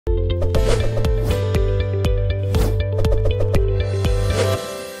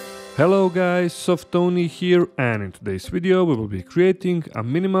Hello guys, Softony here, and in today's video we will be creating a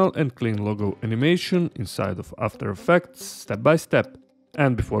minimal and clean logo animation inside of After Effects step by step.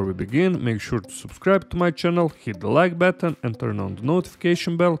 And before we begin, make sure to subscribe to my channel, hit the like button and turn on the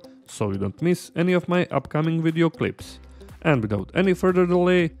notification bell so you don't miss any of my upcoming video clips. And without any further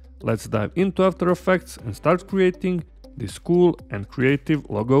delay, let's dive into After Effects and start creating this cool and creative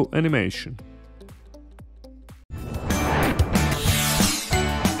logo animation.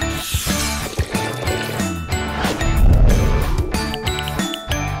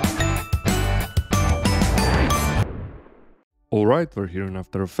 Alright, we're here in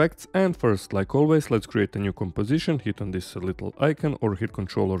After Effects, and first, like always, let's create a new composition. Hit on this little icon or hit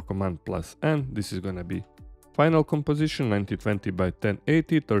Ctrl or Command plus N. This is gonna be final composition 1920 by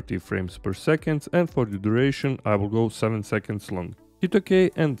 1080, 30 frames per second, and for the duration I will go 7 seconds long. Hit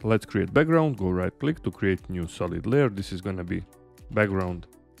OK and let's create background. Go right click to create new solid layer. This is gonna be background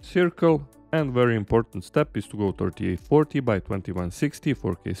circle, and very important step is to go 3840 by 2160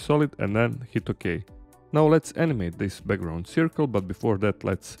 4K solid and then hit OK. Now let's animate this background circle, but before that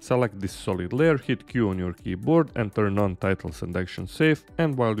let's select this solid layer, hit Q on your keyboard and turn on titles and action safe,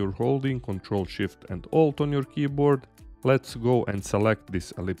 and while you're holding Ctrl Shift and Alt on your keyboard, let's go and select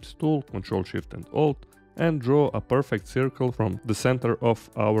this ellipse tool, Ctrl Shift and Alt, and draw a perfect circle from the center of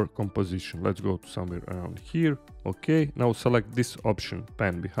our composition. Let's go to somewhere around here. Okay, now select this option,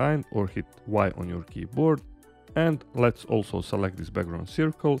 pan behind, or hit Y on your keyboard, and let's also select this background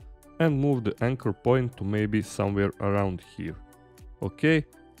circle and move the anchor point to maybe somewhere around here. Okay,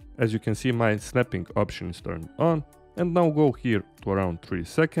 as you can see, my snapping option is turned on, and now go here to around 3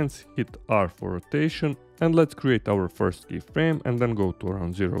 seconds, hit R for rotation, and let's create our first keyframe, and then go to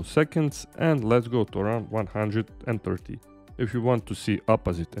around 0 seconds, and let's go to around 130. If you want to see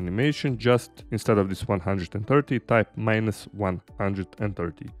opposite animation, just instead of this 130, type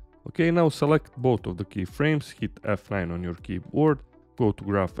 -130. Okay, now select both of the keyframes, hit F9 on your keyboard, go to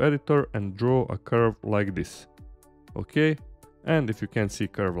graph editor and draw a curve like this. Okay, and if you can't see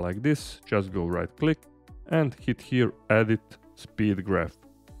curve like this, just go right click and hit here edit speed graph.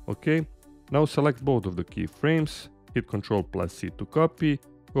 Okay, now select both of the keyframes, hit Ctrl plus C to copy,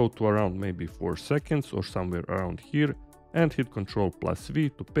 go to around maybe 4 seconds or somewhere around here, and hit Ctrl plus V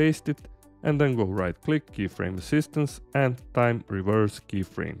to paste it, and then go right click, keyframe assistance, and time reverse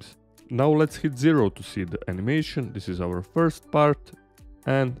keyframes. Now let's hit 0 to see the animation. This is our first part,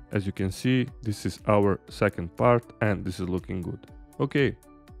 and as you can see, this is our second part, and this is looking good. Okay,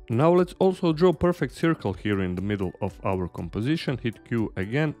 now let's also draw perfect circle here in the middle of our composition. Hit Q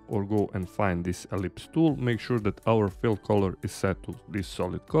again or go and find this ellipse tool. Make sure that our fill color is set to this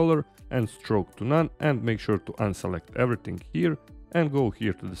solid color and stroke to none, and make sure to unselect everything here and go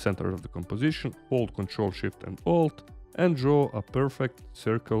here to the center of the composition, hold Ctrl Shift and Alt and draw a perfect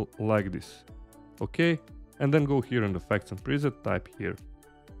circle like this. Okay, and then go here in the effects and preset, type here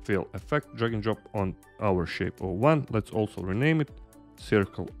fill effect, drag and drop on our shape 01. Let's also rename it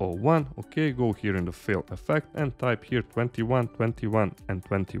circle 01. Okay, go here in the fill effect and type here 21, 21 and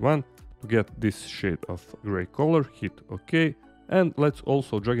 21 to get this shade of gray color. Hit OK, and let's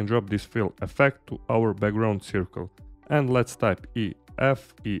also drag and drop this fill effect to our background circle, and let's type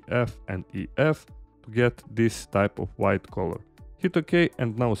EF, EF and EF to get this type of white color. Hit OK,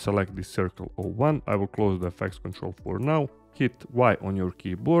 and now select this circle 01. I will close the effects control for now. Hit Y on your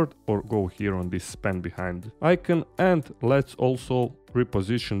keyboard or go here on this pan behind icon, and let's also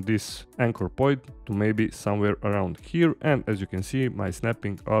reposition this anchor point to maybe somewhere around here, and as you can see, my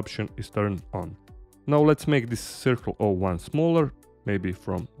snapping option is turned on. Now let's make this circle 01 smaller, maybe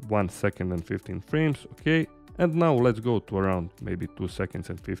from 1 second and 15 frames. Okay, and now let's go to around maybe 2 seconds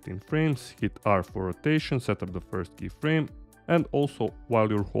and 15 frames, hit R for rotation, set up the first keyframe, and also while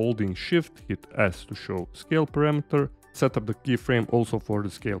you're holding Shift, hit S to show scale parameter. Set up the keyframe also for the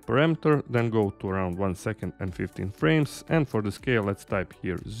scale parameter, then go to around 1 second and 15 frames, and for the scale let's type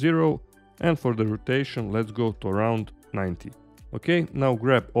here 0, and for the rotation let's go to around 90. Okay, now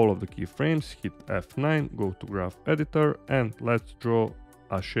grab all of the keyframes, hit F9, go to graph editor, and let's draw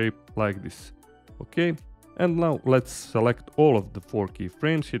a shape like this. Okay, and now let's select all of the 4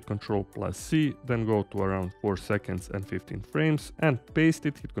 keyframes, hit Ctrl plus C, then go to around 4 seconds and 15 frames and paste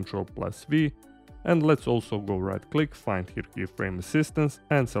it, hit Ctrl plus V. And let's also go right click, find here keyframe assistance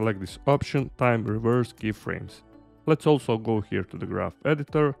and select this option, time reverse keyframes. Let's also go here to the graph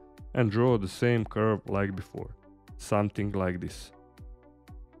editor and draw the same curve like before, something like this.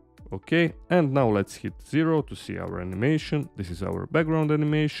 Okay, and now let's hit 0 to see our animation. This is our background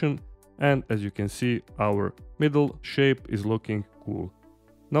animation, and as you can see, our middle shape is looking cool.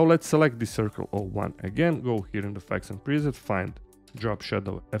 Now let's select the circle 01 again, go here in the effects and preset, find drop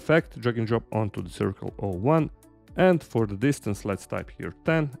shadow effect, drag and drop onto the circle 01. And for the distance, let's type here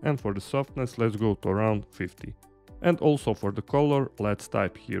 10. And for the softness, let's go to around 50. And also for the color, let's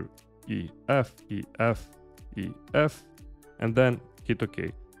type here EF, EF, EF, and then hit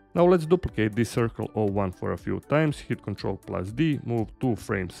OK. Now let's duplicate this circle 01 for a few times, hit Ctrl plus D, move 2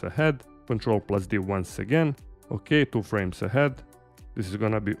 frames ahead, Ctrl plus D once again, OK, 2 frames ahead. This is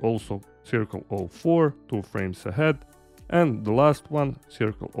gonna be also circle 04, 2 frames ahead, and the last one,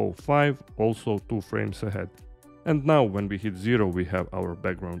 circle 05, also 2 frames ahead. And now when we hit 0, we have our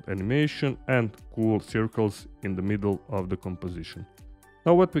background animation and cool circles in the middle of the composition.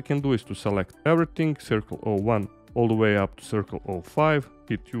 Now what we can do is to select everything, circle 01 all the way up to circle 05,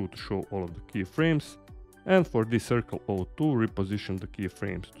 hit U to show all of the keyframes, and for this circle 02, reposition the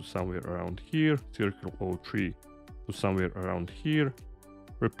keyframes to somewhere around here, circle 03 to somewhere around here,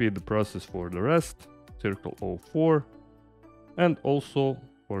 repeat the process for the rest, circle 04, and also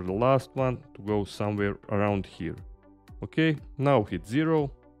for the last one to go somewhere around here. Okay, now hit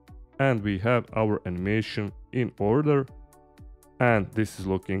 0, and we have our animation in order, and this is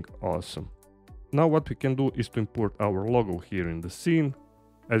looking awesome. Now what we can do is to import our logo here in the scene.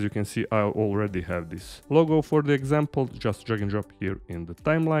 As you can see, I already have this logo for the example, just drag and drop here in the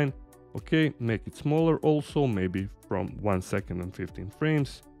timeline. Okay, make it smaller also, maybe from 1 second and 15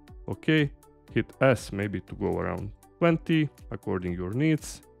 frames. Okay, hit S maybe to go around 20, according your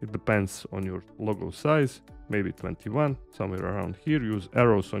needs. It depends on your logo size, maybe 21, somewhere around here. Use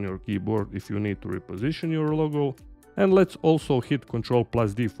arrows on your keyboard if you need to reposition your logo. And let's also hit Ctrl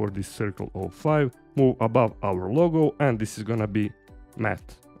plus D for this circle 05, move above our logo, and this is gonna be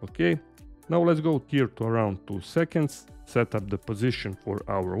matte. Okay, now let's go here to around 2 seconds, set up the position for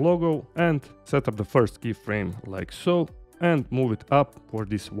our logo, and set up the first keyframe like so, and move it up for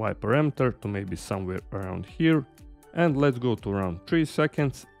this Y parameter to maybe somewhere around here. And let's go to around 3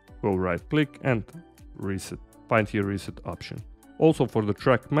 seconds, go right click and reset, find here reset option. Also for the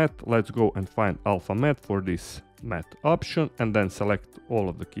track matte, let's go and find alpha matte for this matte option, and then select all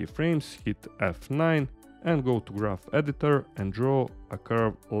of the keyframes, hit F9 and go to graph editor and draw a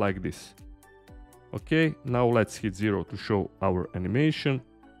curve like this. Okay, now let's hit 0 to show our animation,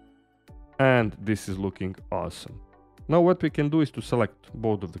 and this is looking awesome. Now what we can do is to select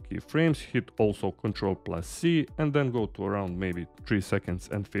both of the keyframes, hit also Ctrl plus C, and then go to around maybe 3 seconds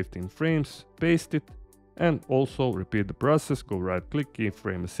and 15 frames, paste it, and also repeat the process, go right click,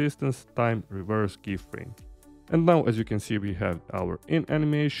 keyframe assistance, time, reverse keyframe. And now as you can see, we have our in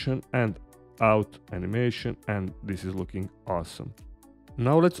animation and out animation, and this is looking awesome.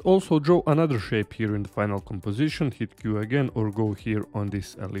 Now let's also draw another shape here in the final composition, hit Q again or go here on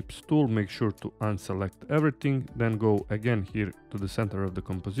this ellipse tool, make sure to unselect everything, then go again here to the center of the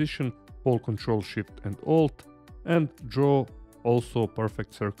composition, hold Ctrl Shift and Alt, and draw also a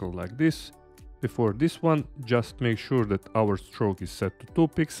perfect circle like this. Before this one, just make sure that our stroke is set to 2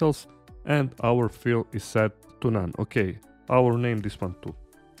 pixels and our fill is set to none. Okay, I'll name this one to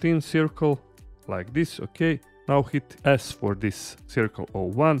thin circle like this. Okay, now hit S for this circle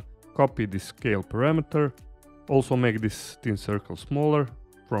 01, copy this scale parameter, also make this thin circle smaller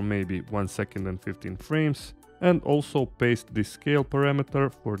from maybe 1 second and 15 frames, and also paste this scale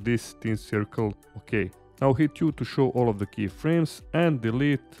parameter for this thin circle. Okay, now hit U to show all of the keyframes and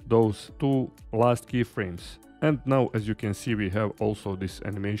delete those 2 last keyframes. And now as you can see, we have also this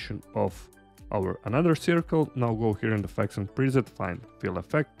animation of our another circle. Now go here in the effects and preset, find fill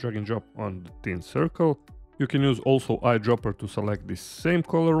effect, drag and drop on the thin circle. You can use also eyedropper to select this same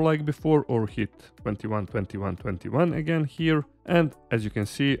color like before, or hit 21, 21, 21 again here. And as you can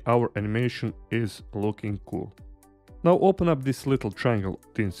see, our animation is looking cool. Now open up this little triangle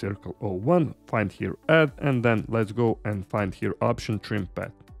thin circle 01, find here add, and then let's go and find here option trim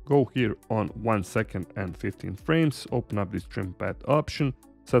path. Go here on 1 second and 15 frames, open up this trim path option,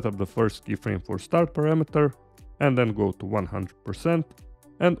 set up the first keyframe for start parameter, and then go to 100%,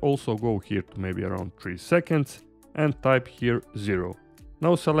 and also go here to maybe around 3 seconds and type here 0.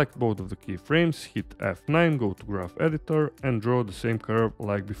 Now select both of the keyframes, hit F9, go to graph editor and draw the same curve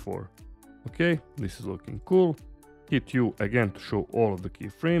like before. Okay, this is looking cool. Hit U again to show all of the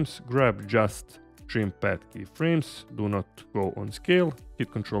keyframes, grab just trim path keyframes, do not go on scale,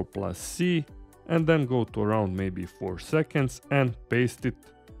 hit Ctrl plus C, and then go to around maybe 4 seconds and paste it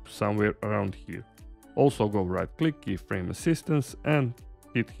somewhere around here. Also go right click, keyframe assistance, and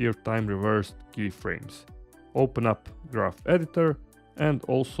hit here time reversed keyframes. Open up graph editor and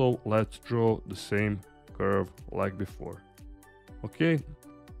also let's draw the same curve like before. Okay,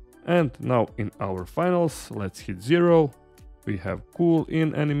 and now in our finals, let's hit 0. We have cool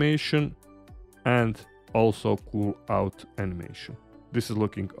in animation, and also cool out animation. This is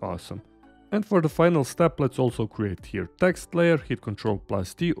looking awesome. And for the final step, let's also create here text layer, hit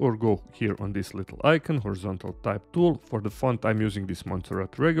Ctrl+T or go here on this little icon, horizontal type tool. For the font, I'm using this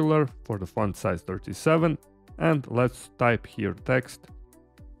Montserrat regular, for the font size 37. And let's type here text,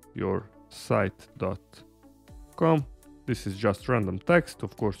 yoursite.com. This is just random text.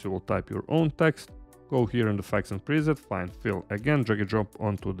 Of course, you will type your own text. Go here in the effects and preset, find fill again, drag and drop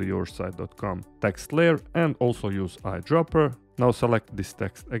onto the yoursite.com text layer and also use eyedropper. Now select this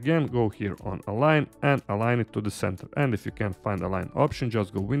text again, go here on align and align it to the center. And if you can't find align option,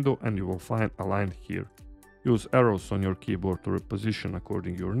 just go window and you will find align here. Use arrows on your keyboard to reposition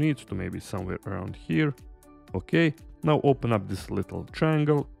according your needs to maybe somewhere around here. Okay, now open up this little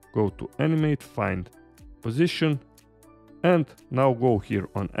triangle, go to animate, find position. And now go here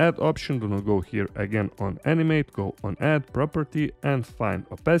on add option, do not go here again on animate, go on add property and find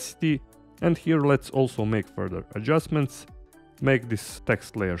opacity. And here let's also make further adjustments. Make this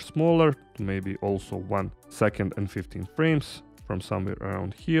text layer smaller to maybe also 1 second and 15 frames from somewhere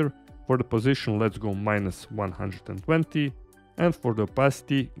around here. For the position, let's go -120 and for the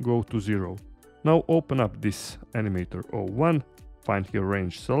opacity, go to 0. Now open up this animator 01, find here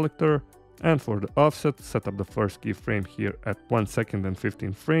range selector. And for the offset, set up the first keyframe here at 1 second and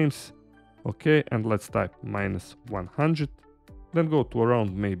 15 frames. Okay, and let's type -100. Then go to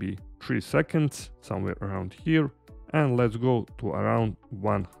around maybe 3 seconds, somewhere around here. And let's go to around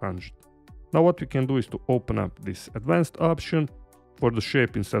 100. Now what we can do is to open up this advanced option. For the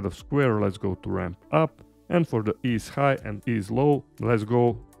shape, instead of square, let's go to ramp up. And for the ease high and ease low, let's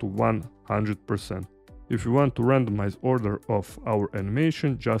go to 100%. If you want to randomize order of our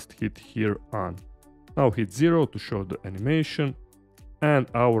animation, just hit here on. Now hit 0 to show the animation, and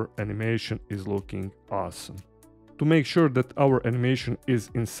our animation is looking awesome. To make sure that our animation is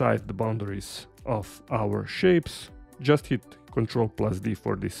inside the boundaries of our shapes, just hit Ctrl+D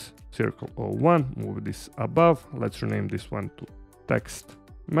for this circle 01, move this above, let's rename this one to text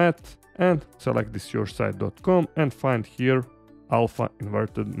matte, and select this yoursite.com and find here alpha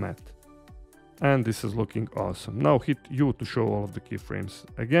inverted matte. And this is looking awesome. Now hit U to show all of the keyframes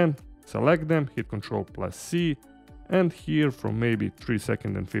again, select them, hit Ctrl+C, and here from maybe 3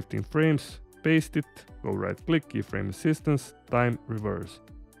 seconds and 15 frames, paste it, go right click, keyframe assistance, time reverse.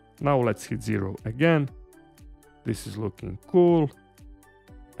 Now let's hit 0 again. This is looking cool.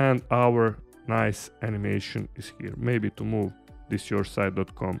 And our nice animation is here. Maybe to move this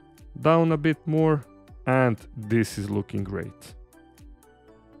yoursite.com down a bit more, and this is looking great.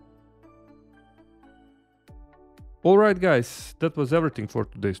 Alright guys, that was everything for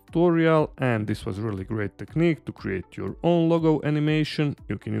today's tutorial, and this was really great technique to create your own logo animation.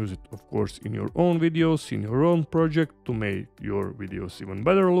 You can use it of course in your own videos, in your own project to make your videos even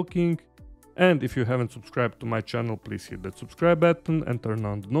better looking. And if you haven't subscribed to my channel, please hit that subscribe button and turn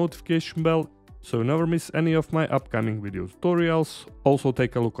on the notification bell so you never miss any of my upcoming video tutorials. Also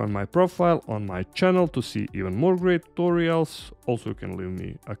take a look on my profile on my channel to see even more great tutorials. Also you can leave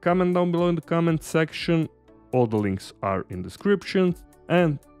me a comment down below in the comment section. All the links are in the description.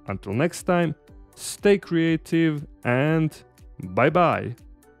 And until next time, stay creative and bye bye.